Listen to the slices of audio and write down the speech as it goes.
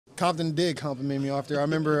Compton did compliment me after. I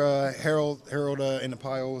remember Harold in the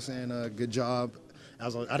pile was saying, good job. I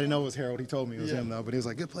didn't know it was Harold. He told me it was him, though. But he was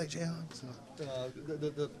like, good play, Jayon. So.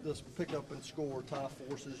 This pick up and score, tie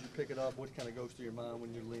forces, you pick it up. What kind of goes through your mind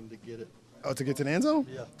when you're leaning to get it? Oh, to get to the end zone?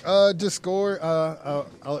 Yeah. Just score.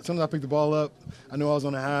 As soon as I picked the ball up, I knew I was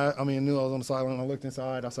on the sideline. I looked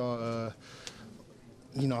inside. I saw,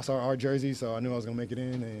 I saw our jersey, so I knew I was going to make it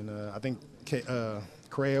in. And I think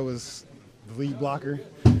Correa was the lead blocker.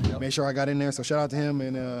 Yep. Made sure I got in there. So shout out to him,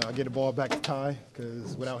 and I get the ball back to Ty,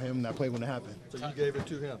 because without him, that play wouldn't have happened. So you gave it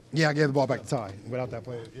to him? Yeah, I gave the ball back to Ty. Without that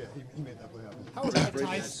play, yeah, he made that play happen. How was that, Ty?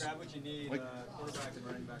 Grab what you need, quarterback and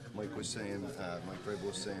running back. Mike Vrabel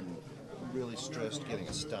was saying, really stressed getting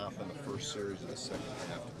a stop in the first series of the second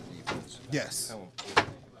half of the defense. Yes. How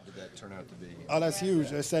important did that turn out to be? Oh, that's huge.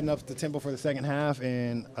 They're setting up the tempo for the second half,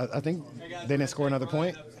 and I think they didn't score another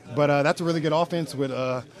point. But that's a really good offense with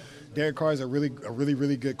Derek Carr is a really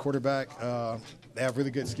good quarterback. They have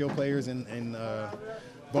really good skill players, and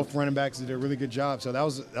both running backs did a really good job. So that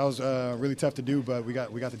was really tough to do, but we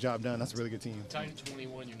got the job done. That's a really good team. Tied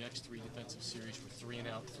 21, your next 3 defensive series were 3 and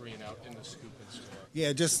out in the scoop and score.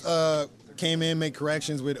 Yeah, just came in, made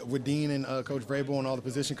corrections with Dean and Coach Vrabel and all the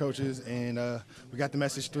position coaches, and we got the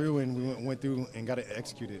message through, and we went through and got it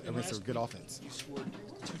executed against a good offense. You scored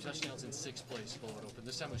 2 touchdowns in 6 plays, blow it open.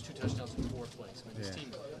 This time it was 2 touchdowns in 4 plays. I mean, this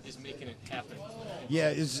team is making it happen. Yeah,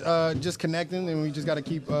 it's just connecting, and we just got to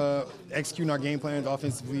keep executing our game plans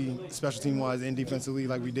offensively, special team-wise, and defensively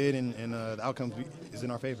like we did, and the outcome is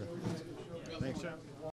in our favor. Thanks.